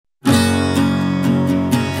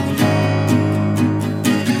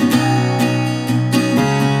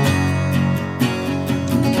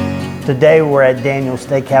Today we're at Daniel's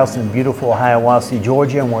Steakhouse in beautiful Hiawassee,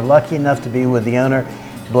 Georgia, and we're lucky enough to be with the owner,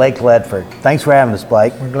 Blake Ledford. Thanks for having us,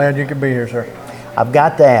 Blake. We're glad you could be here, sir. I've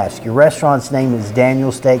got to ask, your restaurant's name is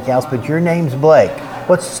Daniel's Steakhouse, but your name's Blake.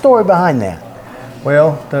 What's the story behind that?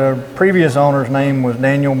 Well, the previous owner's name was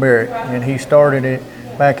Daniel Barrett, and he started it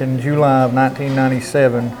back in July of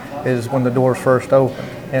 1997 is when the doors first opened.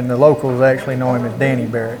 And the locals actually know him as Danny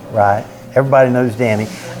Barrett. Right. Everybody knows Danny.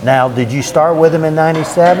 Now, did you start with him in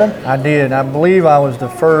 97? I did. I believe I was the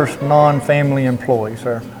first non-family employee,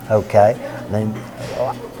 sir. Okay. Then,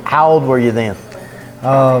 how old were you then?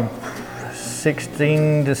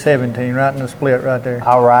 16 to 17, right in the split right there.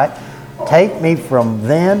 All right. Take me from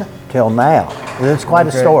then till now. It's quite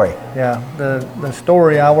a story. Yeah. The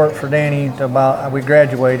story, I worked for Danny we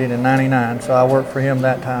graduated in 99, so I worked for him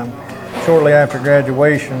that time. Shortly after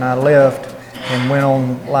graduation, I left and went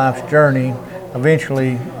on life's journey,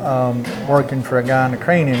 eventually working for a guy in the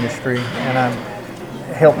crane industry, and I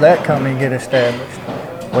helped that company get established.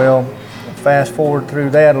 Well, fast forward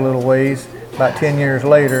through that a little ways, about 10 years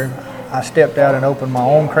later, I stepped out and opened my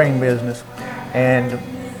own crane business, and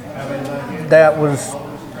that was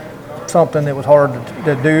something that was hard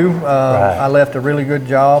to do. Right. I left a really good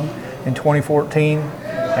job in 2014,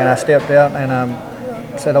 and I stepped out and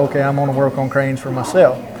I said, okay, I'm going to work on cranes for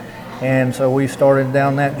myself. And so we started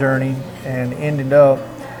down that journey and ended up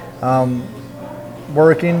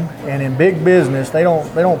working. And in big business, they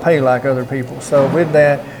don't pay like other people. So with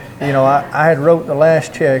that, you know, I had wrote the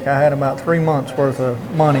last check. I had about 3 months worth of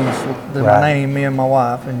money to my name, me and my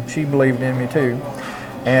wife, and she believed in me too.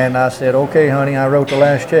 And I said, okay, honey, I wrote the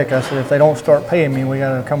last check. I said, if they don't start paying me, we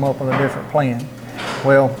got to come up with a different plan.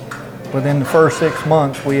 Well, within the first 6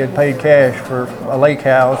 months, we had paid cash for a lake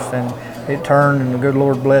house, and it turned, and the good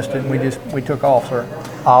Lord blessed it, and we took off, sir.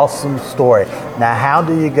 Awesome story. Now, how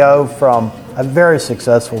do you go from a very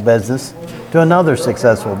successful business to another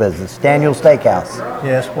successful business, Daniel's Steakhouse?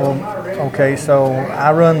 Yes, well, okay, so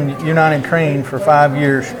I run United Crane for 5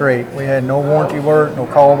 years straight. We had no warranty work, no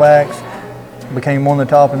callbacks. Became one of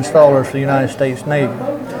the top installers for the United States Navy.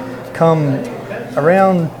 Come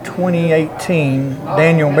around 2018,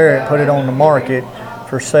 Daniel Barrett put it on the market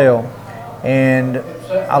for sale. And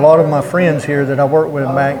a lot of my friends here that I worked with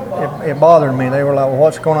back, it bothered me. They were like, well,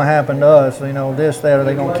 what's going to happen to us? You know, this, that, are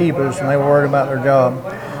they going to keep us? And they were worried about their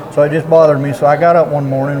job. So it just bothered me. So I got up one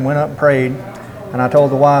morning, went up and prayed. And I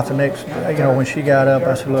told the wife the next, you know, when she got up,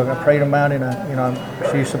 I said, look, I prayed about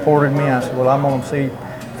it. She supported me. I said, well, I'm going to see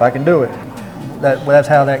if I can do it. That's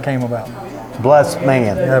how that came about. Blessed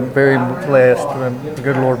man. I'm very blessed. The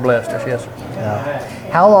good Lord blessed us, yes, sir. Yeah.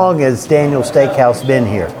 How long has Daniel's Steakhouse been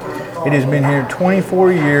here? It has been here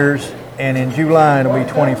 24 years, and in July it'll be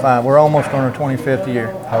 25. We're almost on our 25th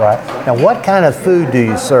year. All right. Now, what kind of food do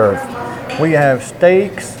you serve? We have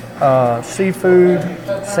steaks, seafood,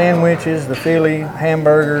 sandwiches, the Philly,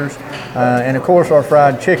 hamburgers, and of course our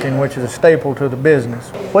fried chicken, which is a staple to the business.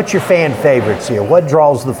 What's your fan favorites here? What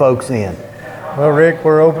draws the folks in? Well, Rick,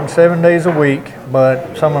 we're open 7 days a week,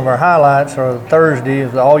 but some of our highlights are Thursday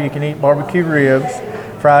is the all-you-can-eat barbecue ribs,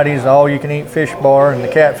 Friday is the all-you-can-eat fish bar and the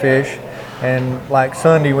catfish, and like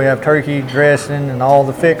Sunday we have turkey dressing and all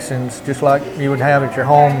the fixings, just like you would have at your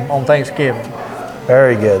home on Thanksgiving.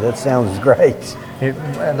 Very good. That sounds great.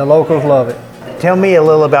 The locals love it. Tell me a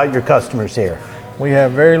little about your customers here. We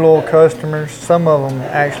have very loyal customers. Some of them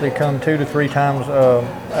actually come 2 to 3 times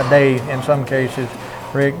a day in some cases.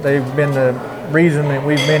 Rick, they've been the reason that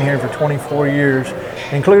we've been here for 24 years,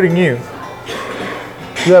 including you.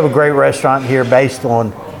 You have a great restaurant here based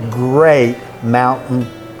on great mountain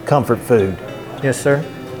comfort food. Yes, sir.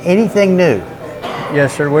 Anything new?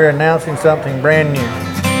 Yes, sir. We're announcing something brand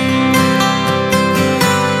new.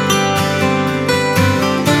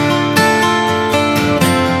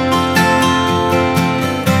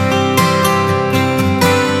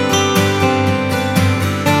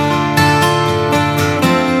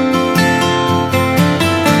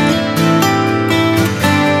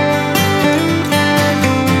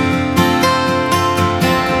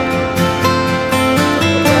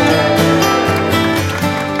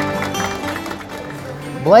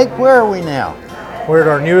 Blake, where are we now? We're at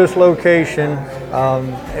our newest location,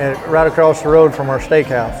 right across the road from our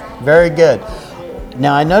steakhouse. Very good.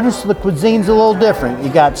 Now, I noticed the cuisine's a little different. You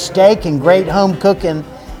got steak and great home cooking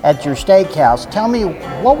at your steakhouse. Tell me,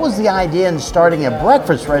 what was the idea in starting a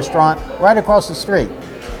breakfast restaurant right across the street?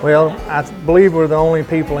 Well, I believe we're the only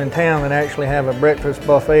people in town that actually have a breakfast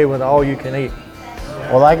buffet with all you can eat.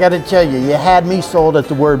 Well, I got to tell you, you had me sold at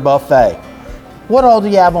the word buffet. What all do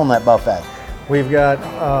you have on that buffet? We've got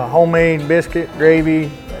homemade biscuit, gravy,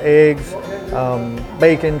 eggs,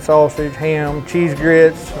 bacon, sausage, ham, cheese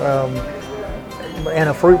grits, and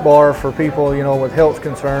a fruit bar for people, with health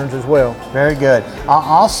concerns as well. Very good. I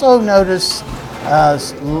also notice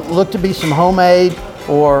look to be some homemade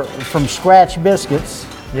or from scratch biscuits.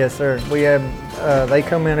 Yes, sir. We have. They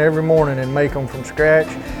come in every morning and make them from scratch.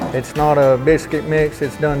 It's not a biscuit mix.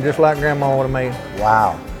 It's done just like Grandma would have made.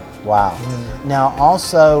 Wow. Wow. Now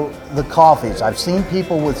also the coffees. I've seen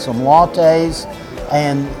people with some lattes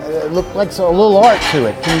and it looked like a little art to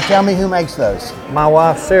it. Can you tell me who makes those? My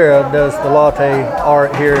wife Sarah does the latte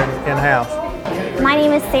art here in-house. My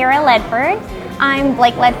name is Sarah Ledford. I'm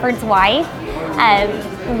Blake Ledford's wife.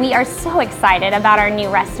 We are so excited about our new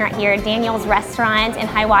restaurant here, Daniel's Restaurant in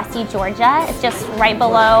Hiawassee, Georgia. It's just right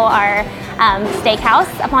below our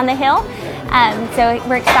Steakhouse up on the hill. So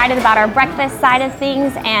we're excited about our breakfast side of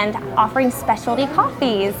things and offering specialty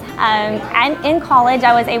coffees. And in college,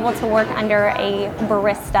 I was able to work under a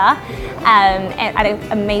barista at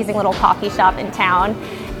an amazing little coffee shop in town.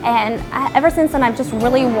 And ever since then, I've just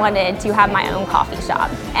really wanted to have my own coffee shop.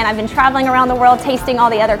 And I've been traveling around the world, tasting all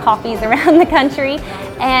the other coffees around the country.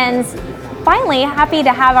 And finally, happy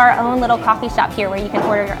to have our own little coffee shop here where you can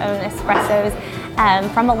order your own espressos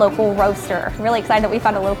from a local roaster. Really excited that we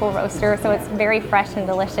found a local roaster, so it's very fresh and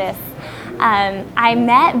delicious. I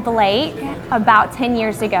met Blake about 10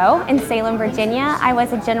 years ago in Salem, Virginia. I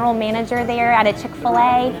was a general manager there at a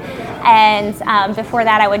Chick-fil-A, and before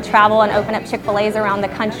that I would travel and open up Chick-fil-A's around the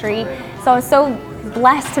country. So I was so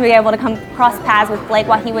blessed to be able to come cross paths with Blake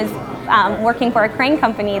while he was working for a crane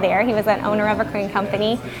company there. He was an owner of a crane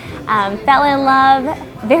company. Fell in love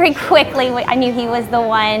very quickly. I knew he was the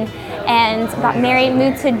one, and got married,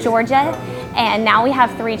 moved to Georgia, and now we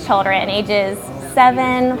have 3 children, ages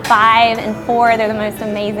 7, 5, and 4. They're the most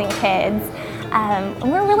amazing kids.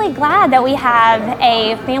 And we're really glad that we have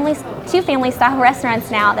two family-style restaurants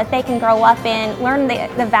now that they can grow up in, learn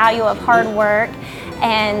the value of hard work,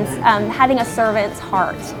 and having a servant's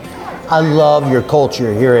heart. I love your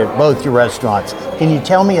culture here at both your restaurants. Can you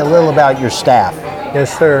tell me a little about your staff?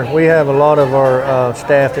 Yes, sir. We have a lot of our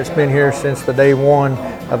staff that's been here since the day one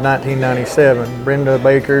of 1997. Brenda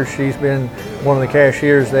Baker, she's been one of the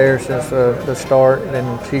cashiers there since the start,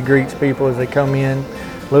 and she greets people as they come in.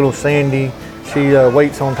 Little Sandy, she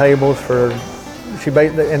waits on tables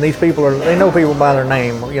and these people they know people by their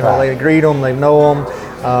name. They greet them, they know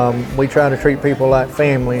them. We try to treat people like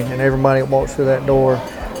family, and everybody that walks through that door.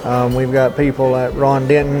 We've got people like Ron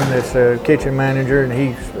Denton, that's a kitchen manager, and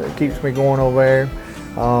he keeps me going over there.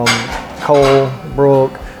 Cole,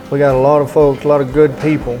 Brooke, we got a lot of folks, a lot of good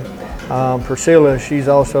people. Priscilla, she's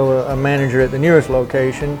also a manager at the newest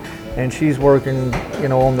location, and she's working,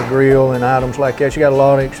 on the grill and items like that. She got a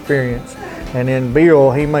lot of experience. And then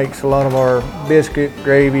Bill, he makes a lot of our biscuit,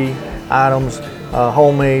 gravy items,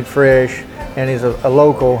 homemade, fresh, and he's a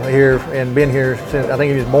local here and been here since, I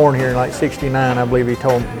think he was born here in like '69, I believe he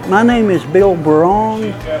told me. My name is Bill Barong.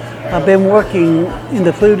 I've been working in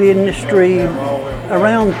the food industry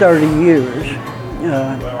around 30 years.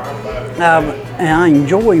 And I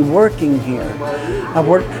enjoy working here. I've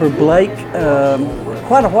worked for Blake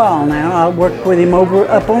quite a while now. I worked with him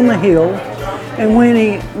up on the hill. And when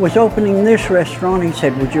he was opening this restaurant, he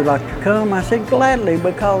said, "Would you like to come?" I said, "Gladly,"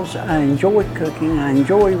 because I enjoy cooking, I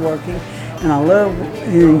enjoy working, and I love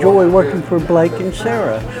and enjoy working for Blake and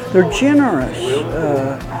Sarah. They're generous.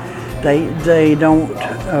 They don't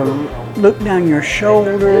look down your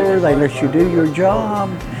shoulder. They let you do your job.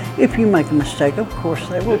 If you make a mistake, of course,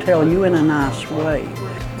 they will tell you in a nice way.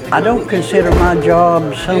 I don't consider my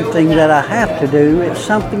job something that I have to do. It's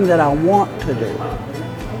something that I want to do.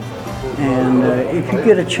 And if you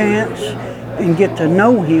get a chance and get to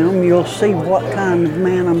know him, you'll see what kind of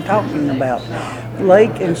man I'm talking about.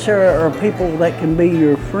 Blake and Sarah are people that can be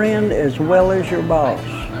your friend as well as your boss.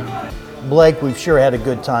 Blake, we've sure had a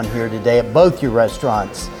good time here today at both your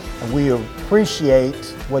restaurants. And we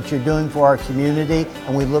appreciate what you're doing for our community,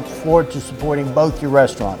 and we look forward to supporting both your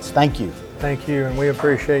restaurants. Thank you. Thank you, and we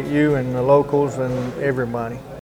appreciate you and the locals and everybody.